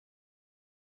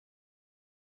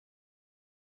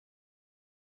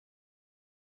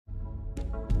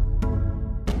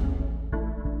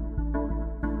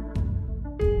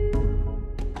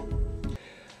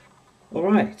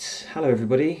Alright, hello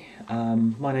everybody.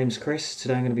 My name's Chris.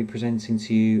 Today I'm going to be presenting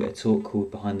to you a talk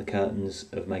called Behind the Curtains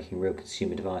of Making Real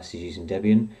Consumer Devices Using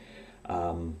Debian.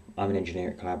 I'm an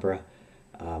engineer at Collabora.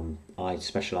 I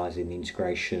specialise in the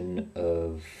integration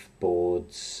of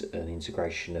boards and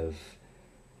integration of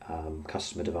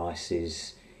customer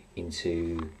devices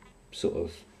into sort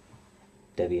of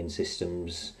Debian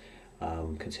systems,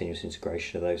 continuous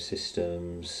integration of those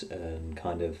systems and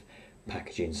kind of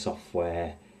packaging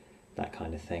software, that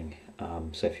kind of thing.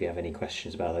 So if you have any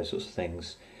questions about those sorts of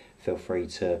things, feel free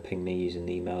to ping me using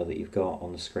the email that you've got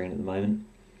on the screen at the moment.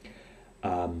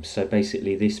 So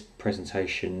basically this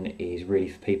presentation is really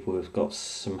for people who've got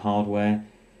some hardware,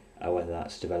 whether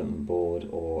that's a development board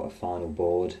or a final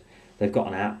board. They've got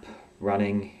an app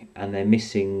running and they're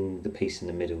missing the piece in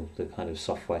the middle, the kind of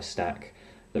software stack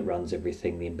that runs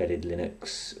everything, the embedded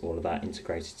Linux, all of that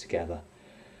integrated together.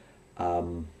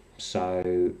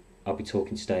 So I'll be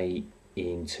talking today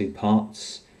in two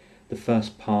parts. The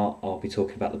first part I'll be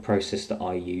talking about the process that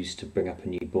I use to bring up a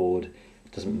new board.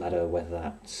 It doesn't matter whether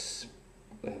that's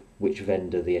which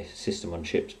vendor the system on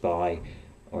chip's by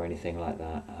or anything like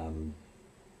that.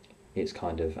 It's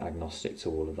kind of agnostic to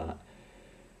all of that.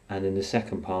 And in the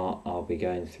second part I'll be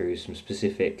going through some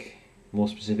more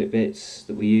specific bits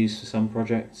that we use for some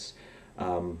projects,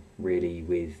 really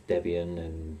with Debian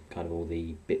and kind of all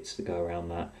the bits that go around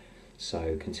that.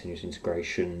 So continuous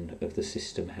integration of the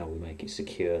system, how we make it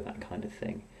secure, that kind of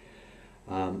thing.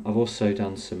 I've also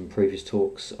done some previous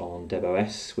talks on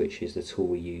DebOS, which is the tool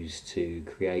we use to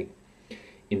create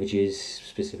images,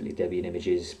 specifically Debian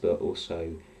images, but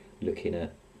also looking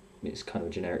at, it's kind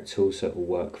of a generic tool, so it will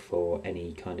work for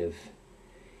any kind of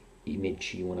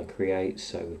image you want to create.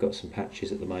 So we've got some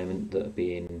patches at the moment that are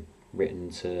being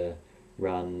written to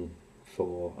run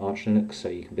for Arch Linux, so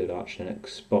you can build Arch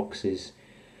Linux boxes.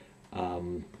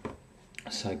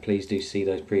 So please do see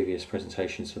those previous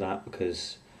presentations for that,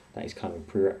 because that is kind of a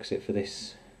prerequisite for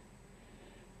this.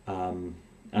 And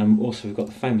also we've got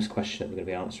the famous question that we're going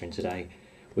to be answering today.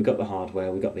 We've got the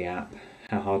hardware, we've got the app,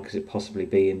 how hard could it possibly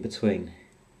be in between?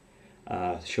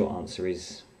 The short answer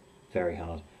is very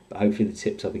hard, but hopefully the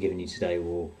tips I'll be giving you today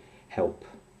will help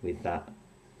with that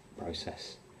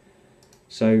process.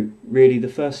 So really the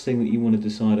first thing that you want to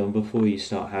decide on before you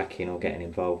start hacking or getting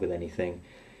involved with anything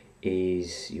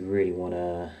is you really want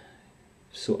to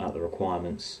sort out the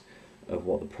requirements of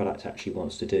what the product actually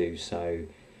wants to do. So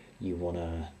you want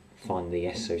to find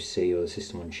the SoC or the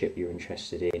system on chip you're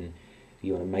interested in.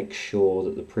 You want to make sure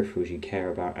that the peripherals you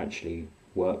care about actually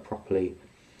work properly.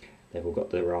 They've all got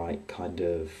the right kind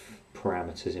of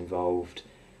parameters involved.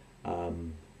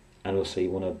 And also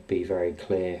you want to be very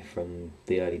clear from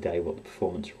the early day what the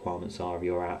performance requirements are of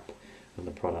your app and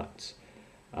the product.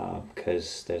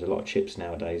 Because there's a lot of chips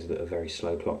nowadays that are very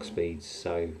slow clock speeds,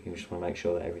 so you just want to make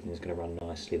sure that everything's going to run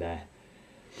nicely there.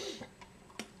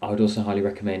 I would also highly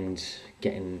recommend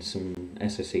getting some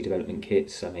SoC development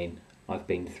kits. I mean, I've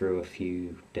been through a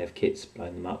few dev kits,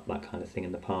 blown them up, that kind of thing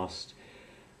in the past.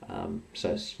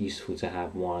 So it's useful to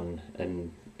have one,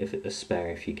 and if it's a spare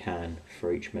if you can,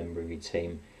 for each member of your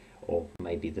team, or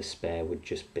maybe the spare would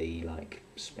just be like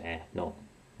spare, not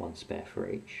one spare for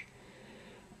each.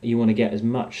 You want to get as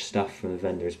much stuff from the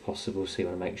vendor as possible, so you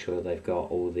want to make sure they've got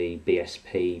all the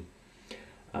BSP.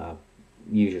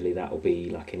 Usually that will be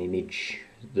like an image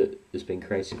that has been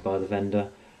created by the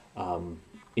vendor.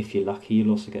 If you're lucky,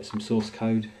 you'll also get some source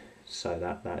code, so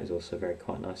that is also very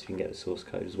quite nice. You can get the source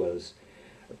code as well as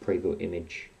a pre-built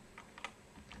image.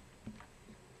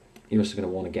 You're also going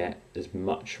to want to get as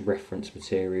much reference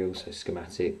material, so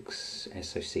schematics,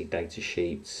 SoC data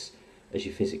sheets, as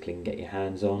you physically can get your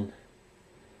hands on.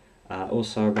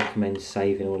 Also, I recommend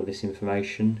saving all of this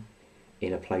information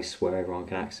in a place where everyone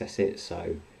can access it.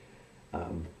 So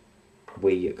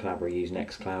we at Collabora use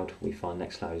Nextcloud. We find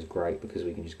Nextcloud is great because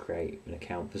we can just create an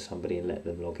account for somebody and let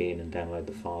them log in and download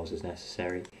the files as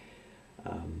necessary.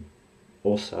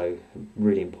 Also, a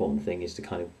really important thing is to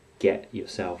kind of get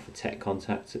yourself a tech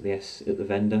contact at the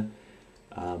vendor,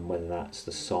 whether that's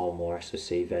the SOM or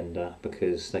SoC vendor,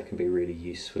 because they can be really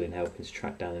useful in helping to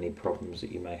track down any problems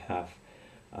that you may have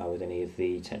with any of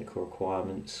the technical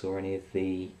requirements or any of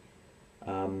the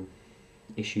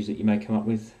issues that you may come up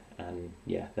with. And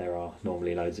yeah, there are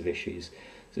normally loads of issues,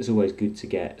 so it's always good to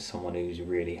get someone who's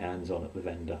really hands-on at the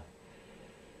vendor.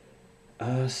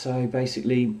 So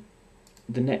basically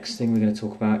the next thing we're going to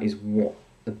talk about is what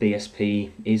the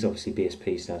BSP is. Obviously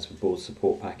BSP stands for Board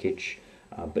Support Package,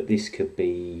 but this could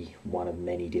be one of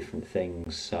many different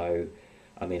things. So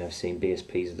I mean, I've seen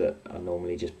BSPs that are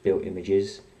normally just built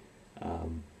images.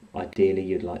 Ideally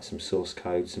you'd like some source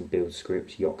code, some build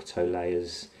scripts, Yocto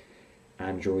layers,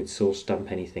 Android source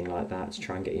dump, anything like that to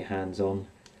try and get your hands on.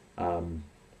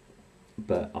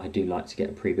 But I do like to get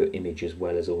a pre-built image as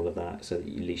well as all of that, so that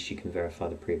at least you can verify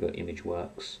the pre-built image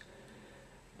works.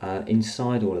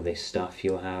 Inside all of this stuff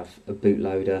you'll have a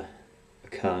bootloader, a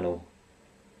kernel,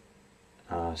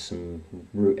 some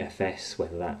rootfs,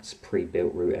 whether that's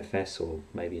pre-built rootfs or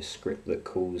maybe a script that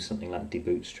calls something like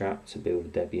debootstrap to build a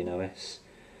Debian OS,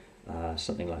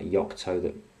 something like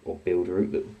Yocto or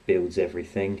buildroot that builds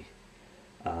everything,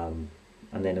 and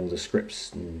then all the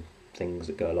scripts and things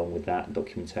that go along with that,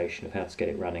 documentation of how to get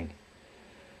it running.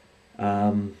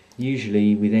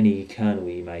 Usually with any kernel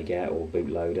you may get or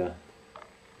bootloader,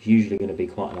 it's usually going to be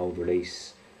quite an old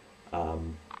release.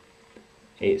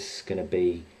 It's going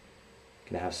to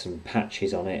have some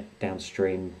patches on it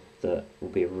downstream that will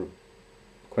be of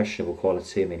questionable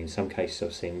quality. I mean, in some cases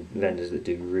I've seen vendors that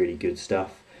do really good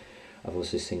stuff. I've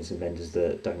also seen some vendors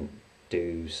that don't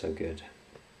do so good.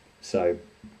 So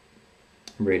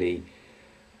really,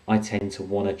 I tend to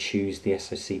want to choose the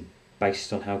SoC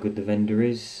based on how good the vendor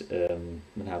is, and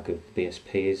how good the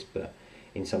BSP is, but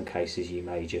in some cases you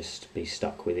may just be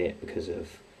stuck with it because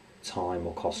of time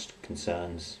or cost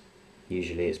concerns.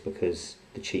 Usually it's because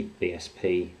the cheap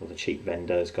BSP or the cheap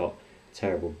vendor has got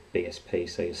terrible BSP,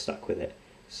 so you're stuck with it.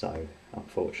 So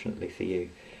unfortunately for you.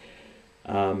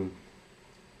 I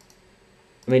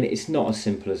mean, it's not as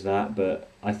simple as that, but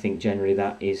I think generally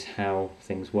that is how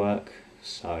things work.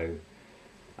 So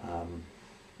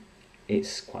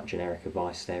it's quite generic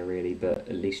advice there really, but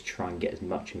at least try and get as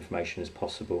much information as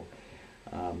possible.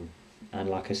 And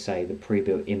like I say, the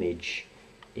pre-built image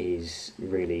is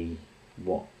really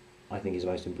what I think is the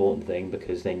most important thing,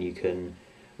 because then you can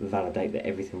validate that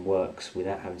everything works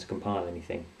without having to compile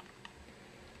anything.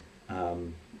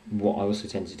 What I also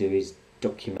tend to do is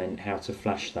document how to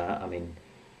flash that. I mean,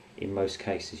 in most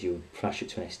cases you'll flash it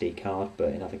to an SD card, but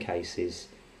in other cases,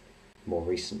 more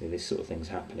recently this sort of thing's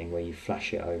happening where you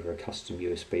flash it over a custom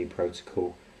USB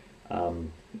protocol.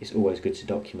 It's always good to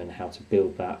document how to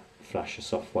build that flasher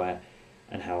software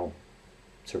and how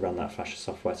to run that flasher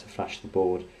software to flash the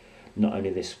board. Not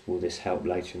only will this help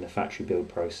later in the factory build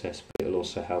process, but it will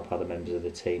also help other members of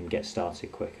the team get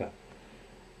started quicker.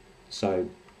 So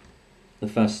the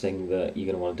first thing that you're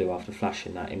going to want to do after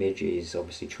flashing that image is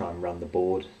obviously try and run the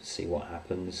board, see what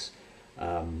happens.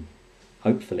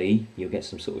 Hopefully you'll get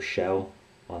some sort of shell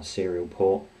on a serial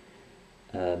port.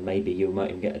 Maybe you might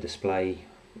even get a display,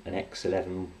 an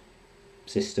X11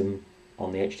 system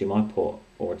on the HDMI port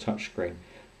or a touchscreen.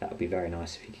 That would be very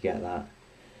nice if you could get that.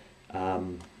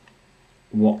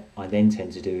 What I then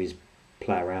tend to do is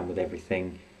play around with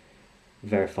everything,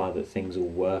 verify that things all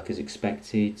work as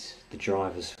expected, the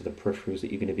drivers for the peripherals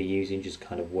that you're going to be using just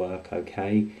kind of work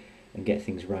okay, and get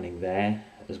things running there,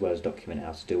 as well as document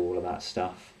how to do all of that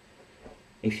stuff.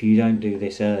 If you don't do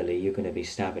this early, you're going to be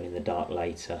stabbing in the dark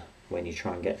later when you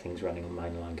try and get things running on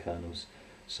mainline kernels.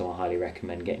 So I highly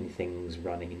recommend getting things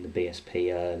running in the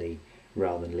BSP early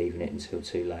rather than leaving it until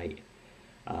too late.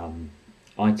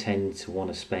 I tend to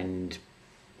want to spend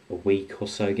a week or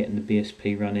so getting the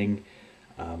BSP running,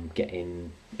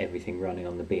 getting everything running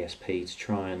on the BSP to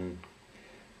try and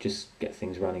just get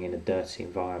things running in a dirty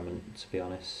environment, to be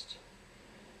honest.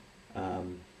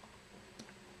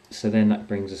 So then that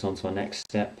brings us on to our next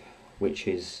step, which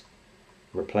is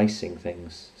replacing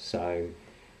things. So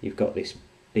you've got this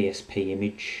BSP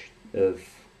image of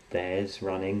theirs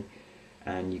running,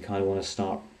 and you kind of want to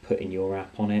start putting your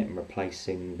app on it and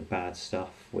replacing the bad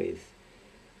stuff with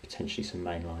potentially some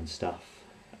mainline stuff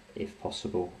if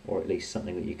possible, or at least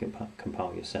something that you can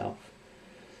compile yourself.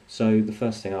 So the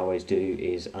first thing I always do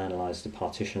is analyse the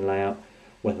partition layout,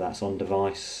 whether that's on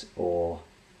device or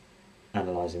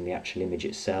analysing the actual image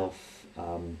itself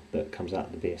that comes out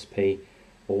of the BSP,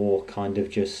 or kind of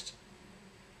just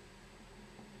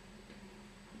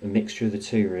a mixture of the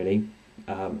two really.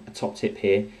 A top tip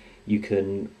here, you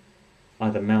can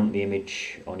either mount the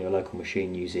image on your local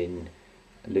machine using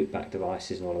loopback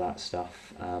devices and all of that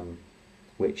stuff,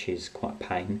 which is quite a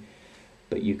pain,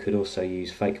 but you could also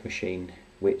use Fake Machine,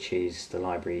 which is the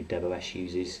library DebOS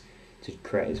uses to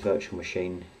create its virtual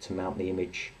machine to mount the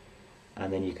image,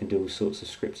 and then you can do all sorts of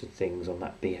scripted things on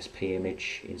that BSP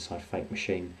image inside Fake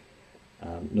Machine.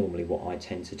 Normally what I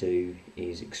tend to do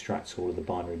is extract all of the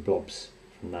binary blobs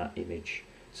from that image,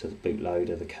 so the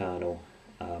bootloader, the kernel,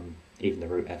 even the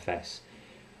rootfs.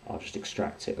 I'll just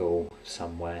extract it all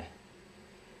somewhere,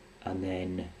 and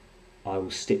then I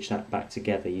will stitch that back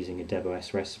together using a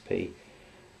DebOS recipe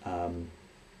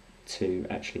to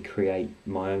actually create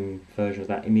my own version of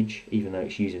that image, even though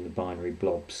it's using the binary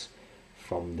blobs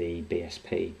from the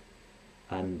BSP.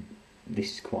 And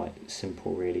this is quite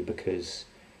simple really, because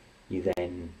you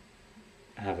then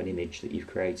have an image that you've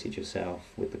created yourself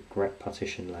with the correct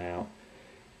partition layout,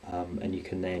 and you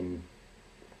can then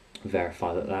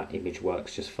verify that that image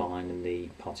works just fine and the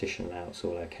partition layout's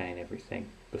all okay and everything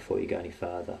before you go any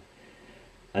further.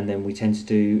 And then we tend to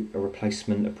do a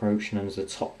replacement approach known as a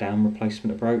top-down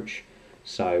replacement approach.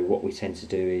 So what we tend to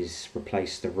do is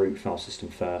replace the root file system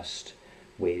first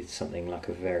with something like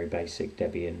a very basic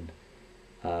Debian,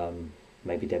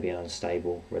 maybe Debian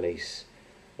unstable release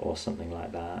or something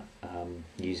like that,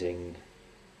 using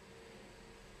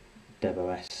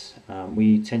DebOS.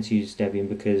 We tend to use Debian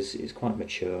because it's quite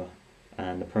mature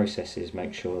and the processes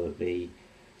make sure that the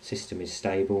system is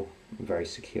stable and very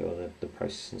secure, the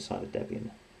process inside of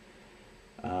Debian.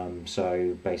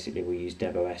 So basically we use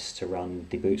DebOS to run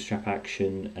the bootstrap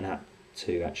action, an app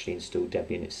to actually install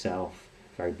Debian itself,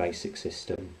 very basic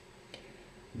system.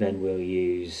 Then we'll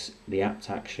use the apt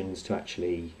actions to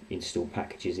actually install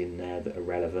packages in there that are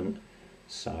relevant.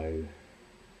 So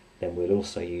then we'll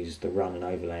also use the run and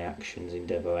overlay actions in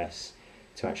DebOS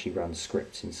to actually run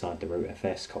scripts inside the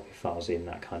rootfs, copy files in,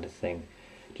 that kind of thing.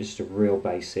 Just a real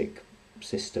basic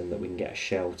system that we can get a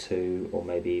shell to, or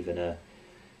maybe even a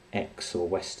X or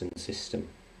Western system.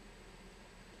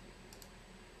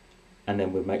 And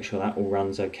then we'll make sure that all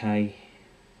runs okay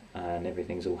and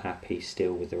everything's all happy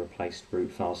still with the replaced root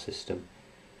file system.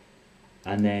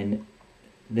 And then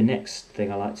the next thing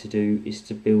I like to do is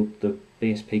to build the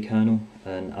BSP kernel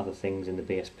and other things in the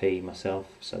BSP myself,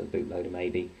 so the bootloader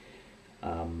maybe.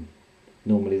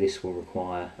 Normally this will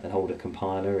require an older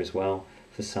compiler as well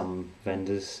for some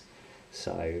vendors,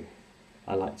 so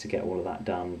I like to get all of that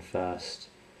done first.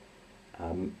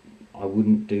 I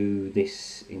wouldn't do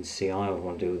this in CI, I would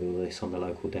want to do all this on the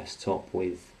local desktop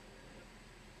with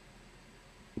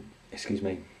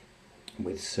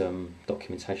some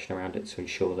documentation around it to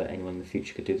ensure that anyone in the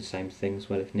future could do the same thing as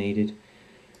well if needed.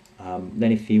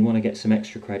 Then if you want to get some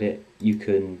extra credit, you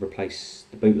can replace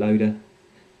the bootloader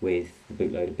with the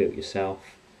bootloader built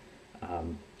yourself.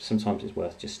 Sometimes it's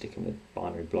worth just sticking with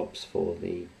binary blobs for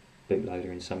the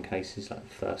bootloader in some cases, like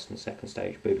the first and second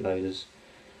stage bootloaders.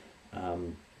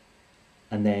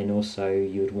 And then also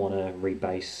you would want to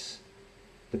rebase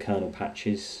the kernel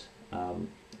patches and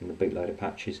the bootloader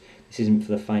patches. This isn't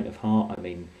for the faint of heart. I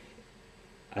mean,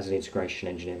 as an integration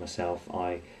engineer myself,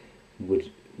 I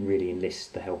would really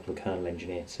enlist the help of a kernel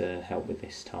engineer to help with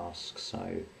this task.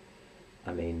 So,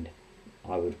 I mean,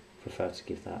 I would prefer to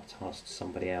give that task to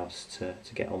somebody else to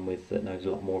get on with, that knows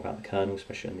a lot more about the kernel,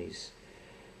 especially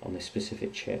on this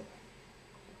specific chip.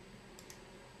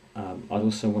 I'd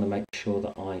also want to make sure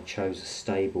that I chose a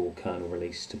stable kernel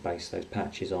release to base those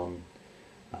patches on.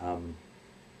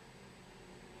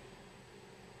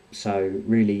 So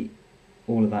really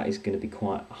all of that is going to be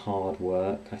quite hard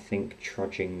work, I think,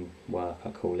 trudging work I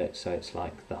call it, so it's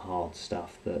like the hard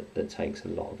stuff that takes a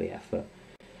lot of the effort.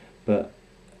 But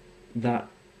that,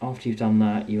 after you've done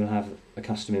that, you'll have a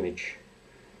custom image,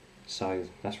 so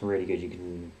that's really good. You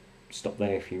can stop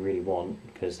there if you really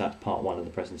want, because that's part one of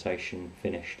the presentation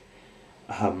finished.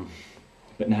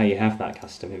 But now you have that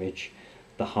custom image,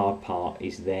 the hard part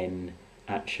is then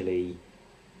actually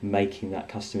making that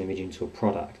custom image into a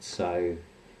product. So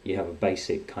you have a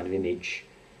basic kind of image,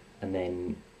 and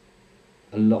then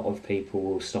a lot of people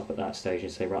will stop at that stage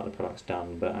and say, right, the product's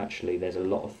done, but actually there's a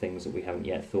lot of things that we haven't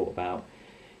yet thought about,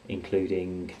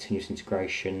 including continuous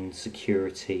integration,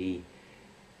 security,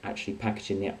 actually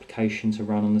packaging the application to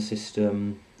run on the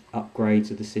system,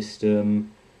 upgrades of the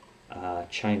system,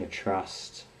 chain of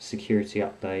trust, security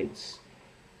updates,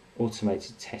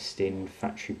 automated testing,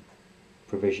 factory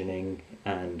provisioning,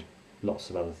 and lots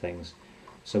of other things.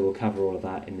 So we'll cover all of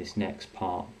that in this next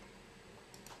part.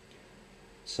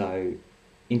 So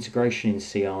integration in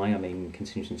CI, I mean,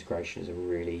 continuous integration is a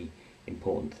really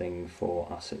important thing for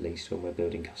us, at least when we're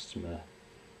building customer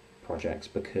projects,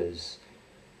 because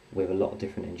we have a lot of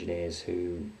different engineers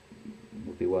who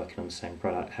would be working on the same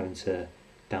product, having to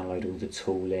download all the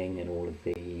tooling and all of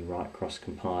the right cross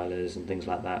compilers and things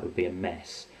like that would be a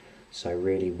mess. So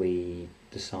really we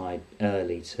decide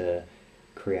early to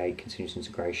create continuous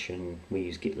integration. We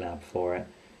use GitLab for it,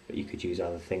 but you could use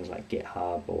other things like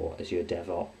GitHub or Azure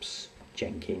DevOps,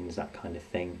 Jenkins, that kind of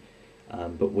thing.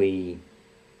 But we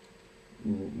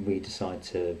decide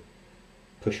to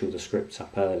push all the scripts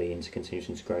up early into continuous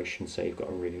integration, so you've got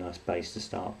a really nice base to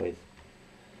start with.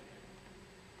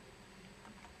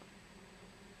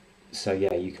 So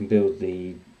yeah, you can build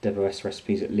the DevOS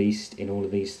recipes at least in all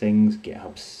of these things: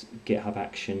 GitHub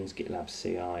Actions, GitLab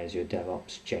CI, Azure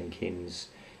DevOps, Jenkins.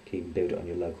 You can even build it on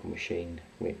your local machine,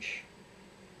 which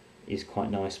is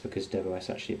quite nice because DevOS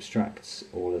actually abstracts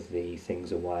all of the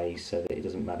things away so that it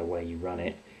doesn't matter where you run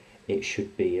it. it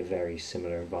should be a very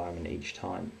similar environment each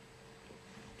time.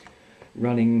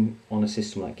 Running on a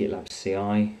system like GitLab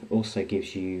CI also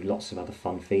gives you lots of other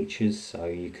fun features, so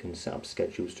you can set up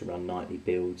schedules to run nightly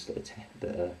builds that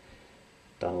are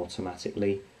done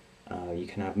automatically. You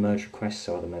can have merge requests,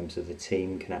 so other members of the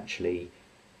team can actually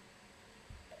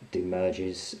do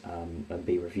merges and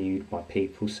be reviewed by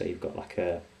people, so you've got like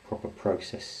a proper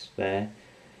process there.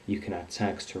 You can add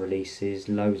tags to releases,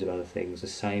 loads of other things, the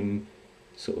same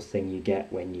sort of thing you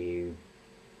get when you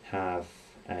have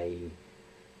a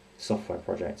software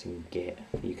project in Git.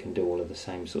 You can do all of the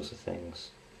same sorts of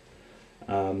things.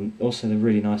 Also, the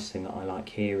really nice thing that I like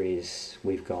here is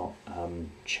we've got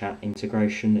chat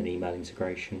integration and email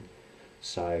integration,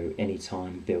 so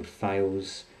anytime build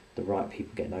fails, the right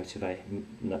people get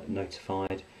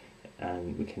notified,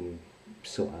 and we can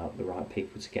sort out the right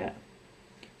people to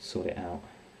sort it out.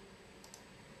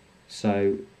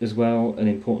 So as well, an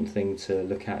important thing to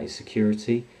look at is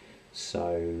security.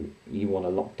 So you want to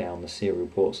lock down the serial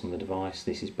ports on the device.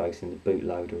 This is both in the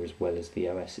bootloader as well as the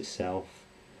OS itself.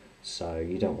 So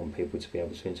you don't want people to be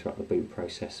able to interrupt the boot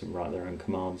process and write their own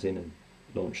commands in and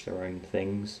launch their own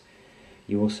things.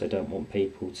 You also don't want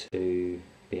people to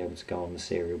be able to go on the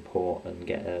serial port and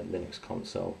get a Linux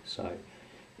console. So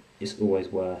it's always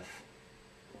worth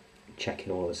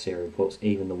checking all the serial ports,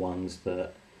 even the ones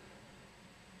that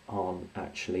aren't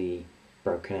actually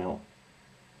broken out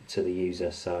to the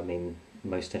user. So I mean,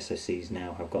 most SoCs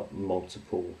now have got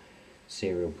multiple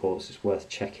serial ports. It's worth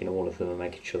checking all of them and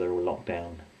making sure they're all locked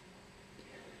down.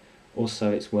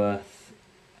 Also, it's worth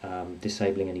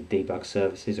disabling any debug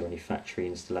services or any factory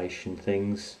installation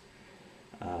things.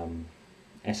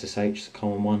 SSH is a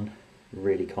common one,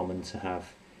 really common to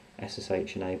have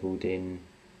SSH enabled in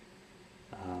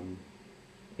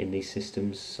these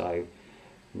systems, so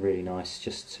really nice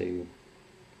just to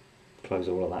close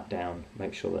all of that down,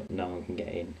 make sure that no one can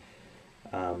get in.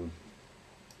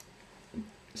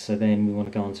 So then we want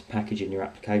to go on to packaging your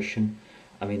application.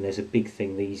 I mean, there's a big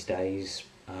thing these days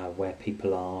where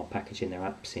people are packaging their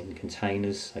apps in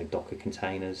containers, so Docker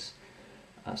containers,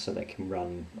 so they can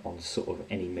run on sort of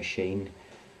any machine.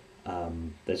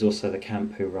 There's also the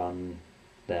camp who run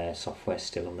their software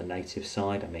still on the native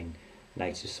side. I mean,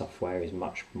 native software is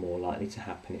much more likely to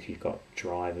happen if you've got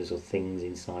drivers or things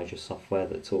inside your software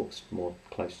that talks more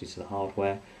closely to the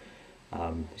hardware.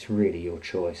 It's really your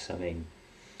choice. I mean,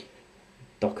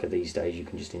 Docker these days, you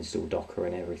can just install Docker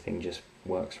and everything just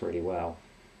works really well.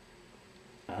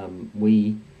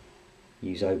 We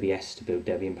use OBS to build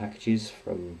Debian packages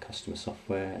from customer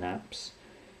software and apps,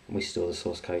 and we store the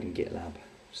source code in GitLab.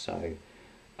 So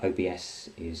OBS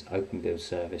is Open Build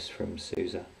Service from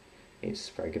SUSE. It's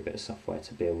a very good bit of software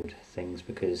to build things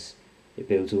because it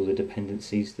builds all the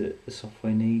dependencies that the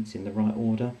software needs in the right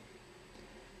order,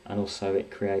 and also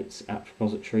it creates app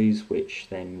repositories which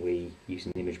then we use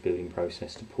in the image building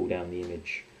process to pull down the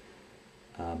image.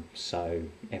 So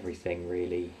everything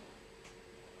really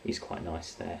is quite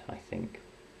nice there, I think.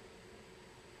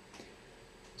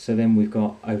 So then we've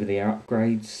got over-the-air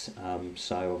upgrades.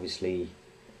 So obviously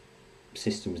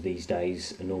systems these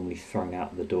days are normally thrown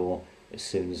out the door as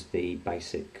soon as the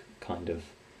basic kind of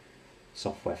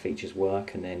software features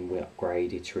work, and then we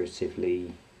upgrade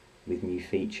iteratively with new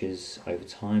features over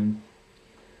time.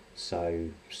 So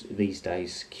these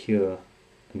days secure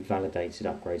and validated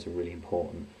upgrades are really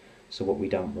important. So what we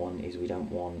don't want is we don't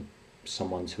want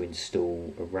someone to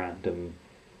install a random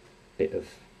bit of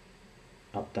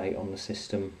update on the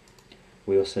system.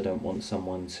 We also don't want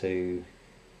someone to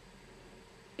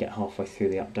get halfway through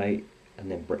the update and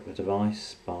then brick the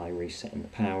device by resetting the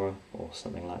power or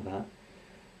something like that.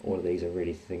 All of these are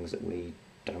really things that we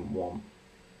don't want.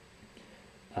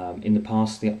 In the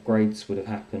past, the upgrades would have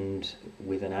happened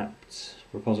with an apt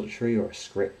repository or a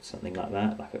script, something like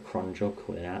that, like a cron job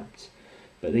called an apt.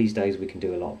 But these days we can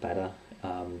do a lot better.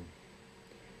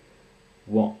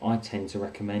 What I tend to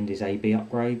recommend is AB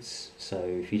upgrades. So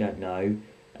if you don't know,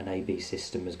 an AB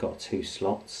system has got 2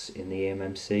 slots in the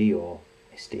eMMC or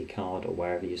SD card or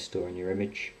wherever you're storing your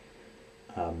image.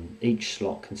 Each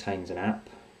slot contains an app,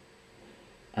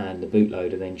 and the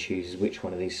bootloader then chooses which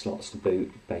one of these slots to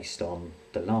boot based on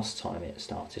the last time it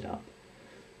started up.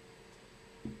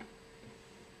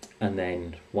 And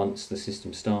then once the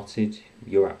system started,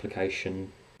 your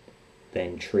application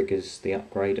then triggers the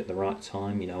upgrade at the right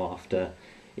time, you know, after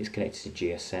it's connected to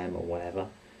GSM or whatever,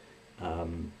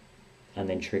 and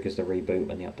then triggers the reboot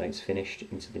when the update's finished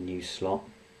into the new slot.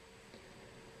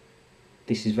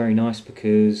 This is very nice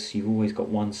because you've always got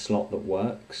one slot that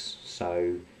works,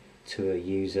 so to a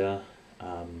user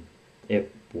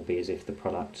it will be as if the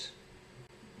product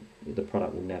the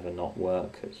product will never not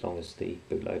work as long as the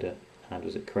bootloader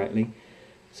handles it correctly.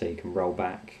 So you can roll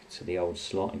back to the old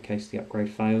slot in case the upgrade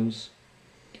fails.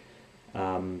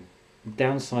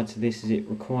 Downside to this is it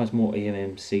requires more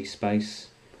eMMC space,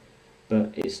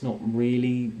 but it's not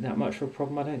really that much of a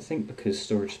problem, I don't think, because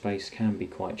storage space can be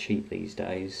quite cheap these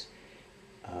days.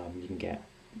 You can get,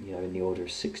 in the order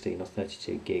of 16 or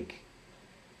 32 gig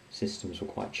systems are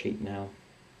quite cheap now.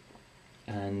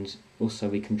 And also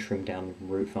we can trim down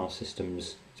root file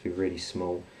systems to be really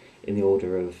small, in the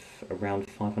order of around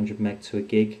 500 meg to a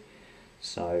gig.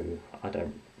 So I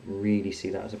don't really see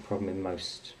that as a problem in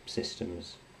most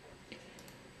systems.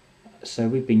 So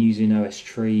we've been using OS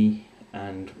Tree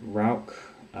and Rauk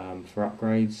for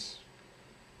upgrades.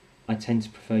 I tend to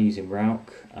prefer using Rauk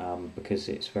because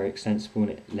it's very extensible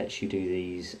and it lets you do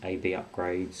these A/B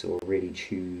upgrades or really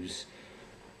choose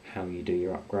how you do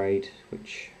your upgrade,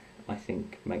 which I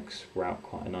think makes Rauk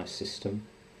quite a nice system.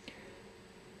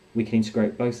 We can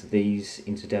integrate both of these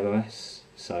into DevOS,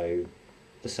 so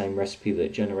the same recipe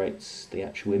that generates the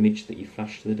actual image that you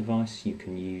flash to the device you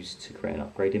can use to create an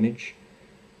upgrade image.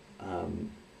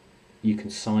 You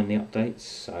can sign the updates,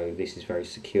 so this is very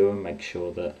secure. Make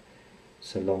sure that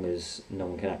so long as no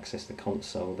one can access the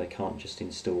console, they can't just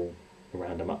install a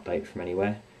random update from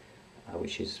anywhere,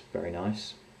 which is very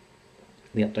nice.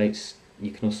 The updates, you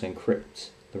can also encrypt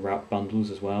the Rauk bundles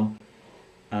as well,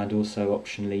 and also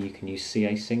optionally you can use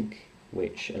casync,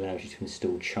 which allows you to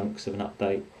install chunks of an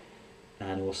update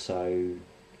and also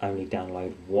only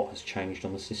download what has changed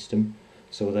on the system.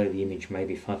 So although the image may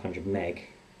be 500 meg,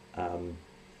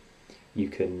 you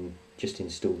can just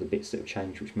install the bits that have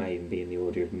changed, which may even be in the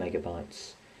order of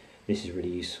megabytes. This is really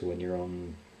useful when you're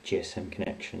on GSM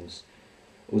connections,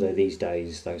 although these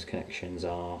days those connections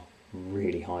are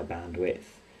really high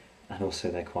bandwidth and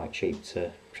also they're quite cheap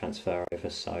to transfer over,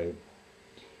 so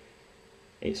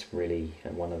it's really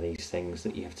one of these things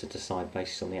that you have to decide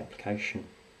based on the application.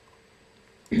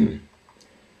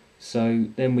 So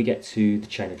then we get to the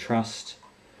chain of trust.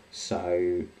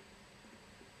 So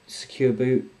Secure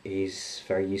Boot is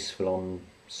very useful on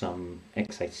some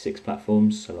x86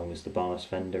 platforms, so long as the BIOS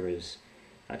vendor has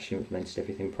actually implemented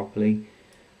everything properly.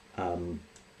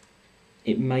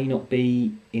 It may not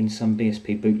be in some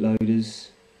BSP bootloaders,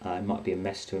 it might be a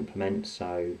mess to implement,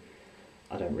 so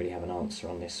I don't really have an answer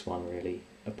on this one really,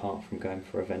 apart from going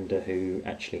for a vendor who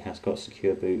actually has got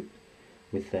Secure Boot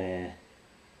with their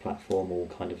platform all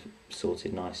kind of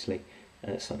sorted nicely.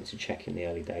 And it's something to check in the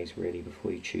early days really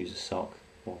before you choose a SOC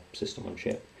or system on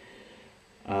chip.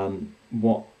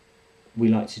 What we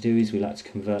like to do is we like to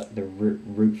convert the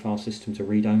root file system to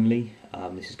read-only.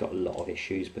 This has got a lot of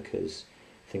issues because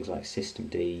things like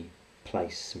systemd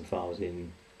place some files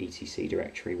in etc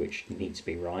directory which need to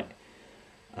be right.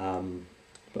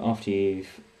 But after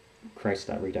you've created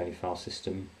that read-only file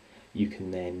system, you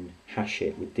can then hash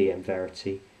it with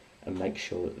dmverity and make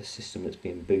sure that the system that's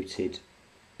being booted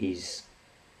is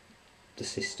the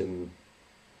system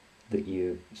that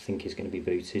you think is going to be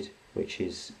booted, which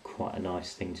is quite a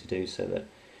nice thing to do so that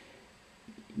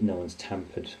no one's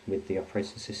tampered with the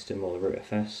operating system or the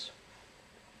rootfs.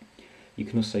 You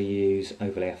can also use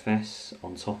overlayfs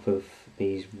on top of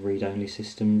these read-only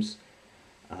systems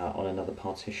on another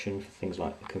partition for things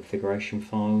like the configuration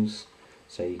files,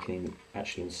 so you can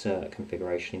actually insert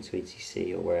configuration into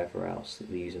etc or wherever else that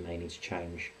the user may need to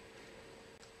change.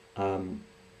 And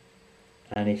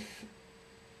if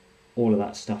all of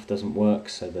that stuff doesn't work,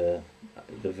 so the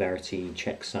verity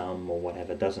checksum or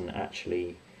whatever doesn't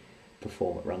actually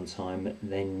perform at runtime,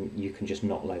 then you can just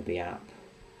not load the app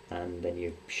and then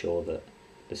you're sure that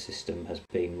the system has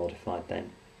been modified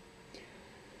then.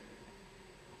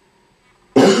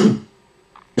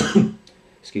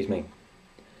 Excuse me.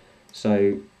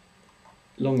 So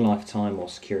long lifetime or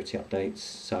security updates,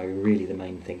 so really the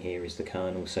main thing here is the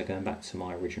kernel. So going back to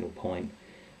my original point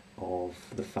of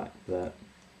the fact that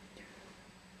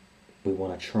we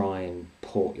want to try and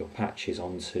port your patches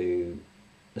onto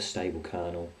a stable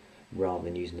kernel rather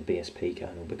than using the BSP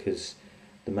kernel, because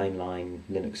the mainline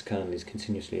Linux kernel is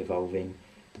continuously evolving.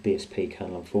 The BSP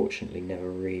kernel unfortunately never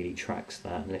really tracks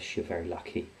that unless you're very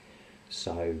lucky.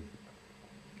 So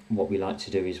what we like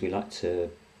to do is we like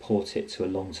to port it to a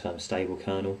long-term stable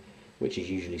kernel, which is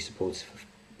usually supported for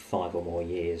 5 or more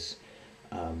years.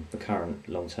 The current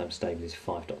long-term stable is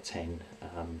 5.10,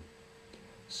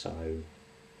 so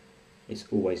it's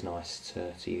always nice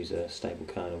to use a stable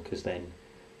kernel, because then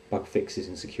bug fixes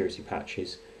and security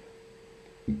patches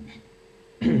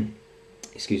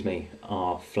excuse me,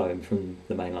 are flowing from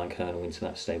the mainline kernel into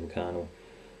that stable kernel.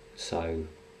 So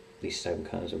these stable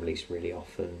kernels are released really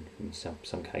often. In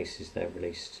some cases they're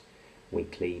released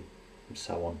weekly, and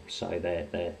so on. So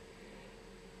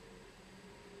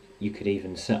you could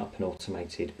even set up an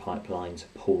automated pipeline to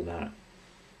pull that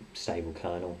stable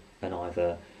kernel and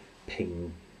either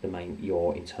ping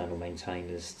your internal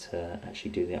maintainers to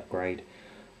actually do the upgrade,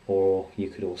 or you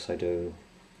could also do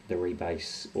the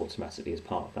rebase automatically as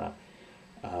part of that.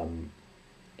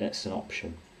 It's an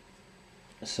option.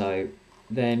 So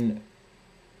then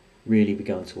really we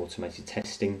go into automated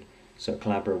testing. So at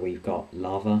Collabora we've got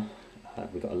Lava,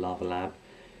 we've got a Lava lab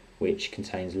which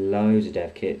contains loads of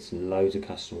dev kits, loads of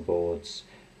customer boards,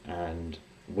 and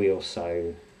we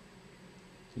also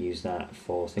use that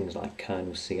for things like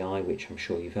kernel CI, which I'm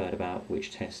sure you've heard about,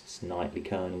 which tests nightly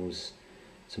kernels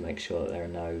to make sure that there are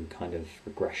no kind of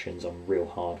regressions on real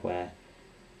hardware,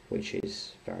 which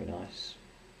is very nice.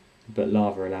 But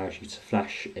Lava allows you to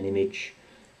flash an image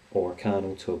or a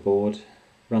kernel to a board,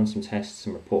 run some tests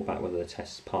and report back whether the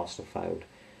tests passed or failed.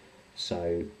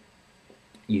 So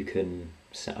you can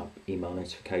set up email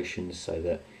notifications so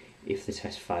that if the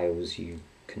test fails, you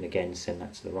can again send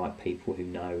that to the right people who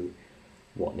know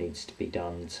what needs to be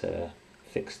done to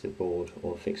fix the board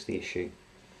or fix the issue.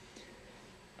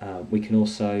 We can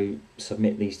also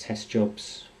submit these test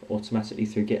jobs automatically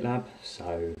through GitLab.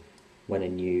 So when a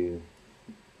new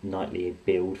nightly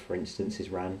build, for instance, is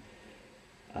ran,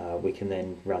 we can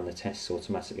then run the tests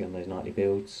automatically on those nightly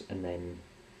builds, and then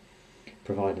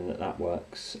providing that that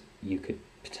works, you could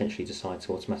potentially decide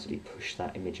to automatically push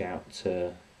that image out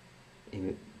to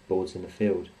boards in the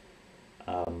field.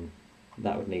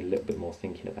 That would need a little bit more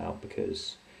thinking about,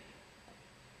 because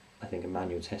I think a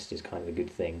manual test is kind of a good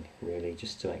thing, really,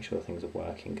 just to make sure things are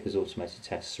working, because automated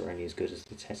tests are only as good as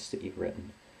the tests that you've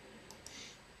written.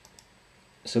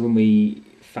 So when we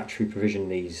factory provision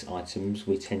these items,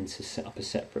 we tend to set up a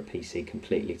separate PC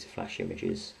completely to flash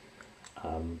images.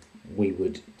 We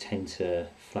would tend to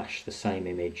flash the same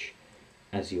image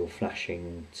as you're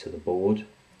flashing to the board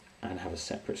and have a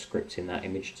separate script in that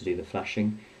image to do the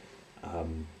flashing.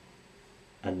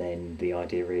 And then the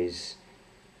idea is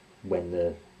when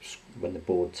the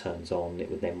board turns on, it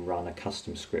would then run a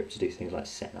custom script to do things like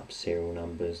setting up serial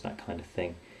numbers, that kind of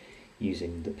thing,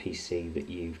 using the PC that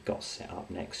you've got set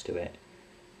up next to it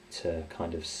to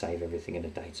kind of save everything in a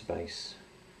database.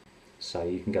 So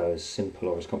you can go as simple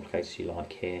or as complicated as you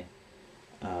like here.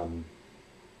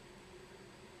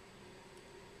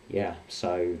 Yeah,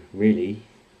 so really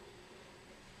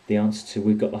the answer to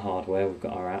we've got the hardware, we've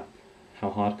got our app, how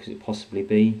hard could it possibly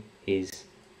be, is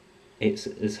it's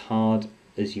as hard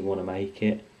as you want to make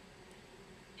it.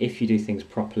 If you do things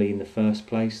properly in the first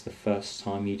place, the first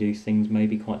time you do things may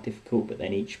be quite difficult, but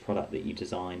then each product that you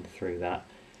design through that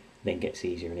then gets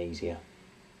easier and easier.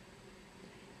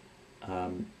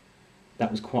 That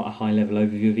was quite a high level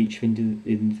overview of each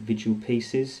individual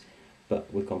pieces,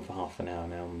 but we've gone for half an hour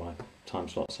now and my time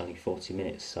slot's only 40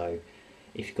 minutes, so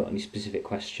if you've got any specific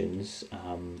questions,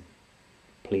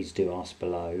 please do ask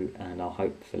below, and I'll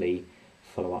hopefully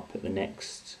follow up at the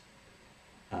next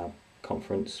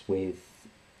conference with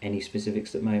any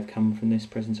specifics that may have come from this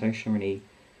presentation or any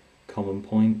common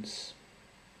points.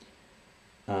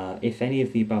 If any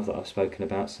of the above that I've spoken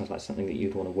about sounds like something that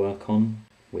you'd want to work on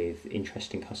with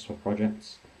interesting customer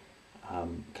projects,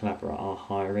 Collabora are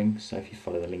hiring, so if you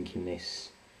follow the link in this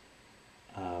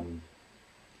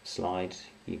slide,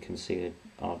 you can see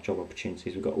our job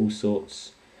opportunities. We've got all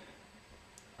sorts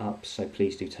up, so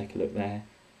please do take a look there.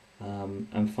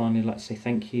 And finally, I'd like to say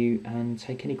thank you and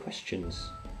take any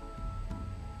questions.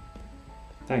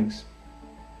 Thanks.